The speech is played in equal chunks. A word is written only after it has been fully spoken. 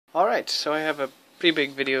Alright, so I have a pretty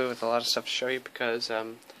big video with a lot of stuff to show you because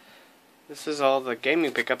this is all the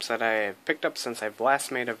gaming pickups that I have picked up since I've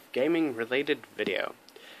last made a gaming related video.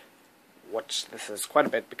 Which this is quite a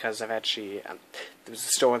bit because I've actually, there was a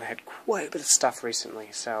store that had quite a bit of stuff recently,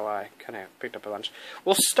 so I kind of picked up a bunch.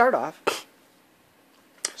 We'll start off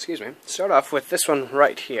with this one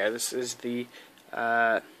right here. This is the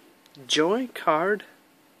Joy-Card,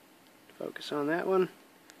 focus on that one.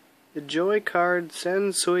 The Joy-Card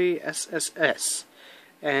Sansui SSS,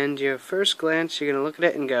 and your first glance you're going to look at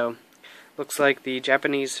it and go, looks like the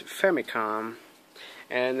Japanese Famicom,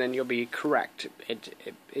 and then you'll be correct.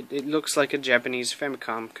 It looks like a Japanese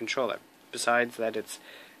Famicom controller. Besides that, it's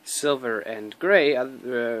silver and gray,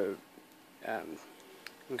 in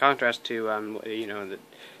contrast to the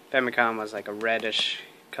Famicom was like a reddish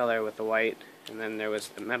color with the white, and then there was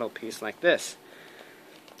the metal piece like this.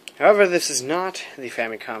 However, this is not the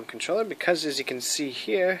Famicom controller because, as you can see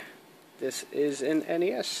here, this is an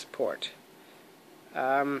NES port.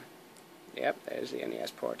 Yep, there's the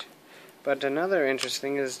NES port. But another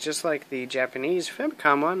interesting is, just like the Japanese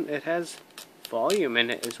Famicom one, it has volume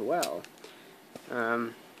in it as well.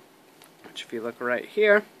 Which, if you look right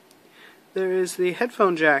here, there is the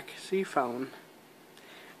headphone jack, C-phone.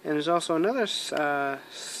 And there's also another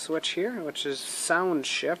switch here, which is sound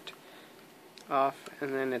shift. Off,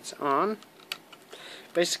 and then it's on.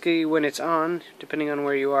 Basically, when it's on, depending on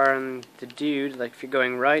where you are on the dude, like if you're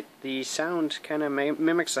going right, the sound kind of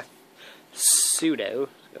mimics a pseudo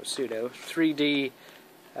 3D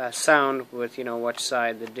sound with, which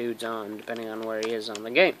side the dude's on, depending on where he is on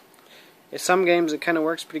the game. In some games it kind of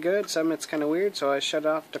works pretty good, some it's kind of weird, so I shut it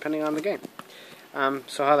off depending on the game.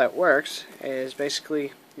 So how that works is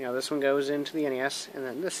basically, this one goes into the NES, and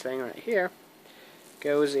then this thing right here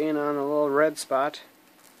goes in on a little red spot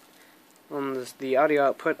on the audio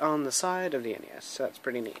output on the side of the NES, so that's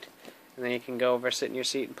pretty neat. And then you can go over, sit in your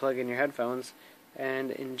seat, and plug in your headphones and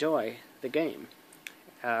enjoy the game.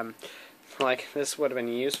 Like, this would have been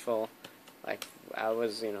useful. Like, I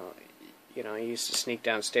was, I used to sneak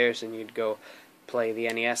downstairs and you'd go play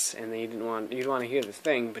the NES, and then you'd want to hear the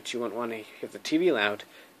thing, but you wouldn't want to hear the TV loud.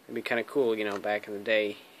 It'd be kind of cool, back in the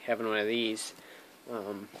day, having one of these.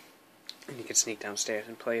 And you could sneak downstairs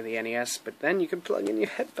and play the NES, but then you could plug in your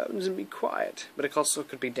headphones and be quiet. But it also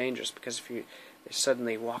could be dangerous, because if they're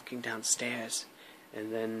suddenly walking downstairs,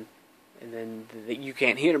 and then you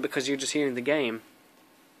can't hear them because you're just hearing the game,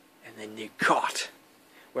 and then you're caught.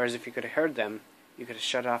 Whereas if you could have heard them, you could have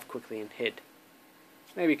shut off quickly and hid.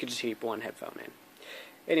 Maybe you could just keep one headphone in.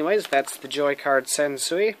 Anyways, that's the Joy-Card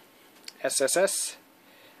Sansui SSS.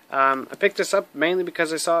 I picked this up mainly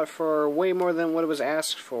because I saw it for way more than what it was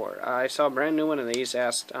asked for. I saw a brand new one of these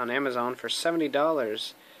asked on Amazon for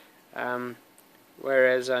 $70,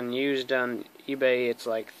 whereas used on eBay it's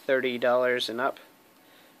like $30 and up.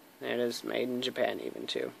 And it is made in Japan even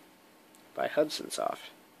too, by Hudson Soft.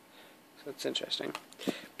 So that's interesting.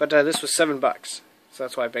 But this was $7, so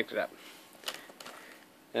that's why I picked it up.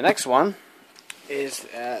 The next one is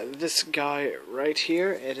this guy right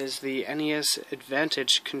here. It is the NES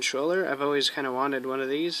Advantage controller. I've always kind of wanted one of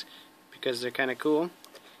these because they're kind of cool.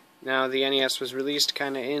 Now, the NES was released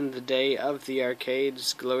kind of in the day of the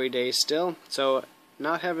arcade's glory days still, so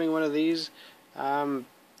not having one of these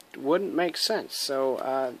wouldn't make sense.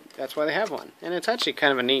 So that's why they have one, and it's actually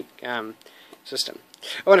kind of a neat system.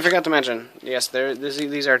 Oh, and I forgot to mention, yes,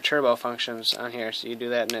 these are turbo functions on here, so you do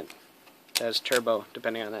that and it has turbo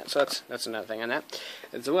depending on that, so that's another thing on that.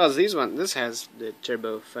 As well as this has the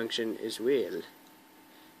turbo function as well,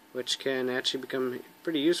 which can actually become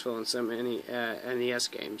pretty useful in some NES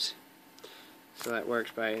games. So that works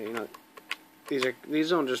by, these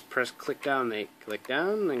don't just click down, they click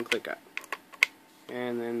down then click up,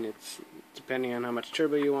 and then it's depending on how much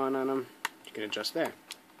turbo you want on them, you can adjust there.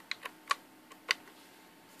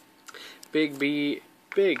 Big B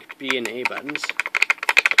and A buttons.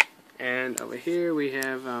 And over here we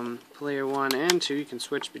have player 1 and 2, you can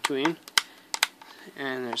switch between.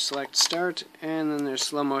 And there's select start, and then there's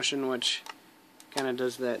slow motion, which kind of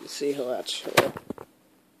does that. See how that's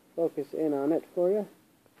focus in on it for you.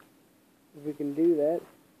 If we can do that.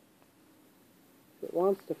 If it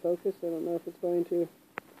wants to focus, I don't know if it's going to.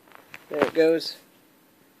 There it goes.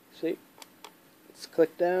 See? It's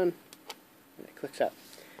clicked down, and it clicks up.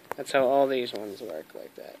 That's how all these ones work,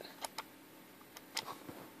 like that.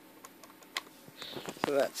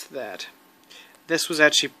 So that's that. This was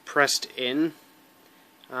actually pressed in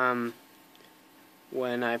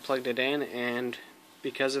when I plugged it in, and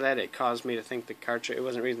because of that it caused me to think the cartridge, it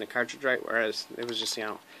wasn't reading the cartridge right, whereas it was just,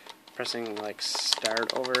 pressing like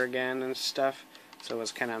start over again and stuff. so it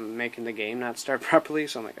was kind of making the game not start properly.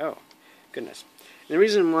 So I'm like, oh, goodness. And the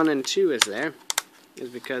reason 1 and 2 is there is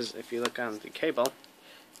because if you look on the cable,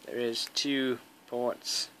 there is 2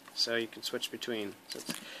 ports, so you can switch between. So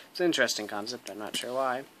it's an interesting concept. I'm not sure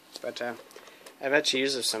why, but I've actually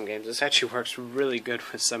used it in some games. This actually works really good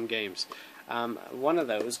with some games. One of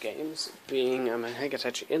those games being, I think it's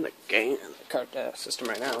actually in the game, the card system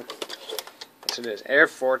right now. Yes, it is. Air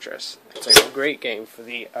Fortress. It's a great game for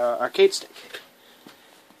the arcade stick.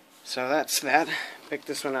 So that's that. Picked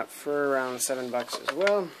this one up for around $7 as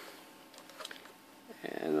well.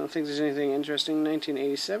 And I don't think there's anything interesting.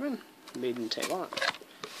 1987, made in Taiwan.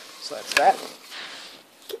 So that's that.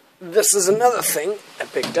 This is another thing I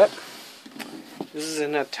picked up. This is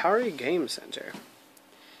an Atari Game Center.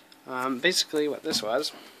 Basically what this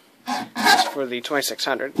was is for the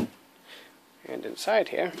 2600, and inside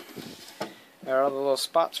here are all the little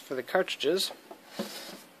spots for the cartridges,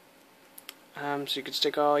 so you can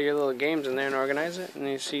stick all your little games in there and organize it. And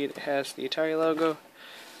you see it has the Atari logo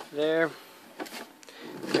there.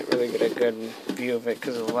 Can't really get a good view of it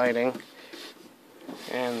because of the lighting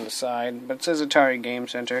and the side, but it says Atari Game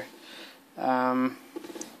Center.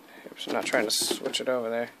 Oops, I'm not trying to switch it over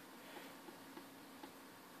there.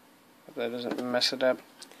 That doesn't mess it up.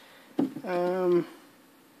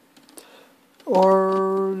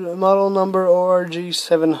 Or model number ORG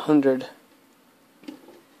 700,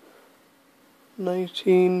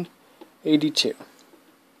 1982.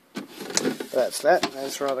 That's that.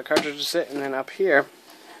 That's where all the cartridges sit, and then up here on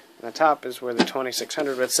the top is where the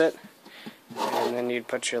 2600 would sit, and then you'd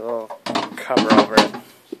put your little cover over it,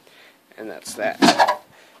 and that's that.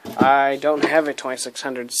 I don't have a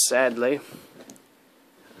 2600, sadly.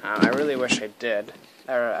 I really wish I did,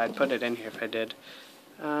 or I'd put it in here if I did.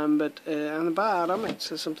 But on the bottom it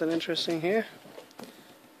says something interesting here.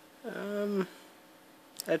 I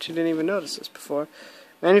actually didn't even notice this before.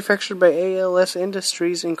 Manufactured by ALS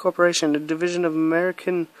Industries Incorporation, a division of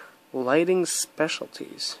American Lighting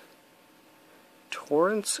Specialties.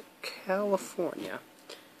 Torrance, California.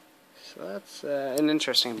 So that's an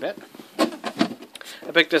interesting bit. I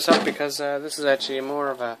picked this up because this is actually more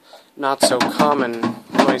of a not-so-common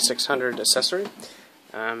 2600 accessory.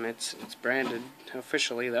 It's branded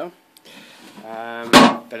officially, though.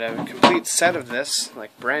 But a complete set of this,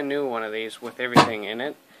 like brand new one of these with everything in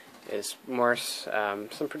it, is worth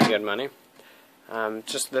some pretty good money.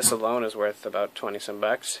 Just this alone is worth about 20-some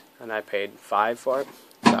bucks, and I paid $5 for it.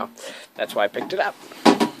 So that's why I picked it up.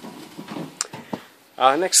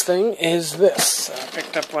 Next thing is this. I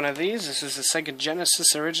picked up one of these. This is a Sega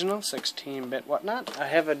Genesis original, 16-bit whatnot. I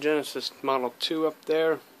have a Genesis Model 2 up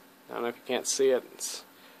there. I don't know if you can't see it. It's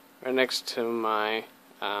right next to my,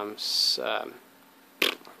 right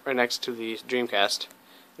next to the Dreamcast.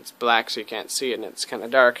 It's black, so you can't see it, and it's kind of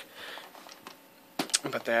dark.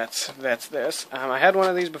 But that's this. I had one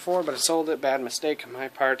of these before, but I sold it. Bad mistake on my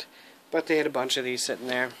part. But they had a bunch of these sitting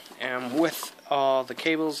there, and with all the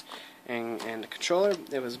cables and the controller,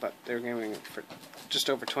 it was about, they were giving it for just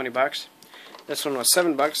over $20. This one was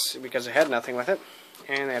 $7 because it had nothing with it,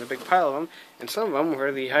 and they had a big pile of them, and some of them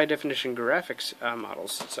were the high definition graphics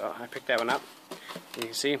models. So I picked that one up. You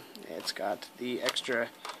can see it's got the extra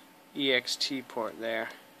EXT port there,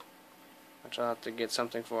 which I'll have to get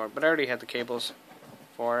something for, but I already had the cables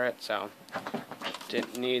for it, so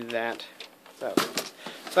didn't need that. So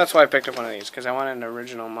that's why I picked up one of these, because I wanted an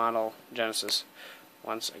original model Genesis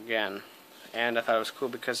once again. And I thought it was cool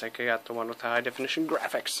because I got the one with the high definition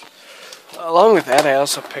graphics. Along with that, I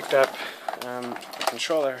also picked up a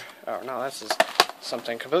controller. Oh no, this is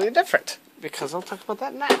something completely different, because I'll talk about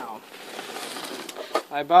that now.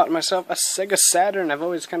 I bought myself a Sega Saturn. I've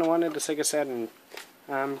always kind of wanted a Sega Saturn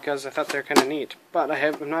because I thought they were kind of neat. But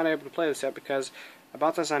I'm not able to play this yet because I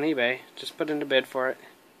bought this on eBay, just put in a bid for it,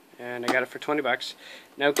 and I got it for $20.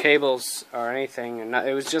 No cables or anything, and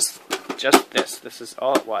it was just this. This is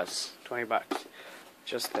all it was, $20.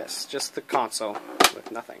 Just this, just the console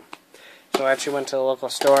with nothing. So I actually went to the local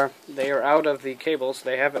store. They are out of the cables.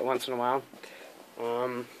 They have it once in a while,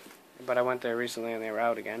 but I went there recently and they were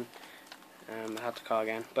out again. I have to call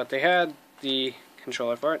again. But they had the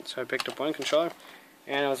controller for it, so I picked up one controller,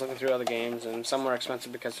 and I was looking through other games, and some were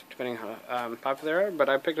expensive because depending on how popular they are, but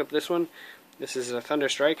I picked up this one. This is a Thunder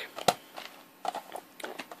Strike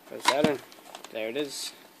for the Saturn. There it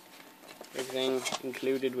is. Everything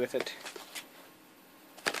included with it.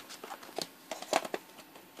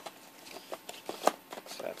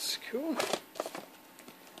 So that's cool.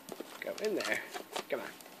 Go in there. Come on.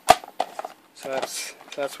 So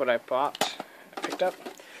that's what I bought. I picked up.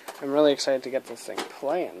 I'm really excited to get this thing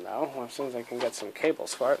playing though, as soon as I can get some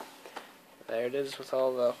cables for it. There it is with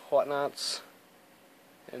all the whatnots.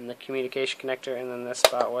 and the communication connector, and then this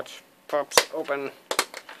spot which pops open.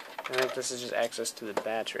 I think this is just access to the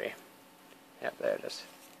battery. Yep, there it is.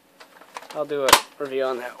 I'll do a review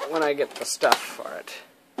on that when I get the stuff for it.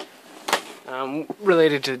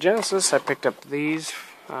 Related to the Genesis, I picked up these.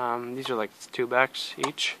 These are like $2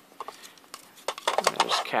 each.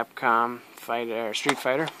 There's Capcom Street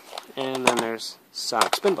Fighter, and then there's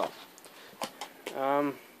Sonic Spinball.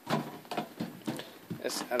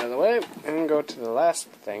 This out of the way, and go to the last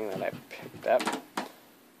thing that I picked up.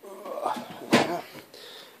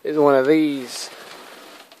 Is one of these.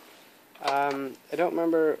 I don't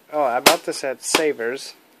remember. Oh, I bought this at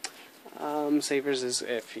Savers. Savers is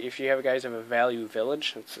if you guys have a Value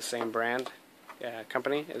Village, it's the same brand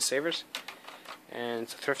company as Savers, and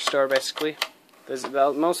it's a thrift store basically.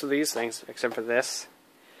 Most of these things, except for this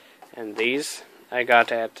and these, I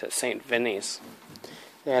got at St. Vinny's.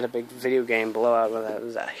 They had a big video game blowout with it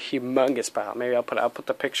was a humongous pile. Maybe I'll put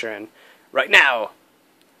the picture in right now.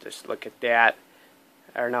 Just look at that.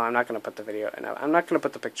 Or no, I'm not going to put the video in. I'm not going to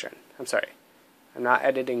put the picture in. I'm sorry. I'm not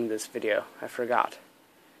editing this video. I forgot.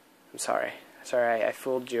 I'm sorry. Sorry, I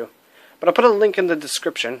fooled you. But I'll put a link in the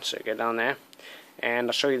description so you get down there. And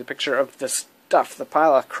I'll show you the picture of the stuff, the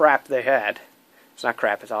pile of crap they had. It's not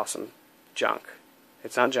crap, it's awesome junk.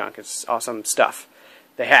 It's not junk, it's awesome stuff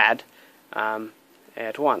they had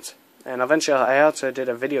at once. And eventually, I also did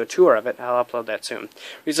a video tour of it. I'll upload that soon. The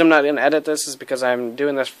reason I'm not going to edit this is because I'm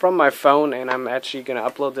doing this from my phone, and I'm actually going to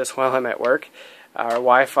upload this while I'm at work. Our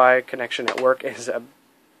Wi-Fi connection at work is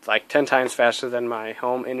like 10 times faster than my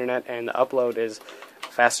home internet, and the upload is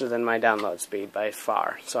faster than my download speed by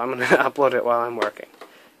far. So I'm going to upload it while I'm working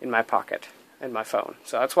in my pocket, in my phone.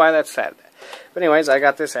 So that's why that's sad. But anyways, I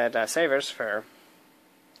got this at Savers for,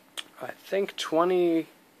 I think, $10.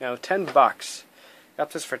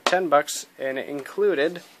 Got this for $10, and it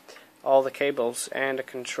included all the cables and a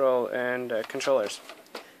controllers.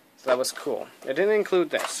 So that was cool. It didn't include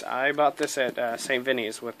this. I bought this at St.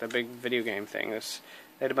 Vinny's with the big video game thing. They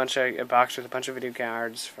had a box with a bunch of video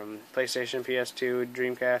cards from PlayStation, PS2,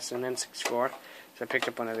 Dreamcast, and N64. So I picked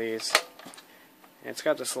up one of these. And it's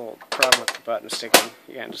got this little problem with the button sticking.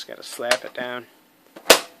 You just got to slap it down.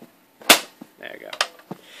 There you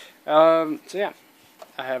go. So yeah.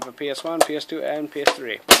 I have a PS1, PS2, and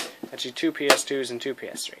PS3. Actually, 2 PS2s and 2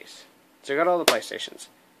 PS3s. So I got all the PlayStations.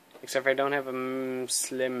 Except I don't have a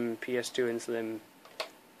slim PS2 and slim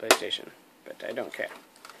PlayStation. But I don't care.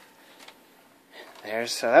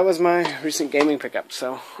 So that was my recent gaming pickup.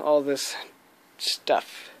 So, all this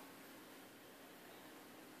stuff.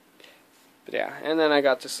 But yeah, and then I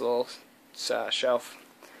got this little shelf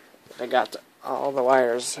that I got all the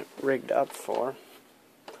wires rigged up for.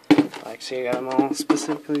 Like, see, I got them all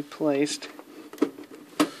specifically placed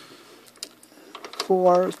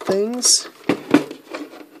for things.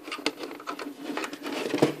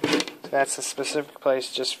 So that's a specific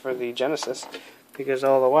place just for the Genesis, because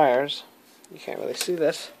all the wires, you can't really see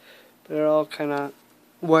this, but they're all kind of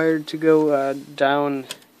wired to go down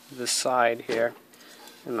the side here.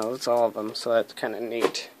 It's all of them, so that's kind of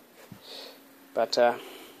neat. But,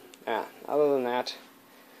 yeah, other than that,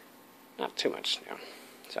 not too much new.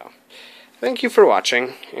 So, thank you for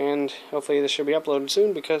watching, and hopefully this should be uploaded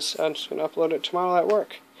soon, because I'm just going to upload it tomorrow at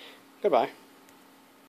work. Goodbye.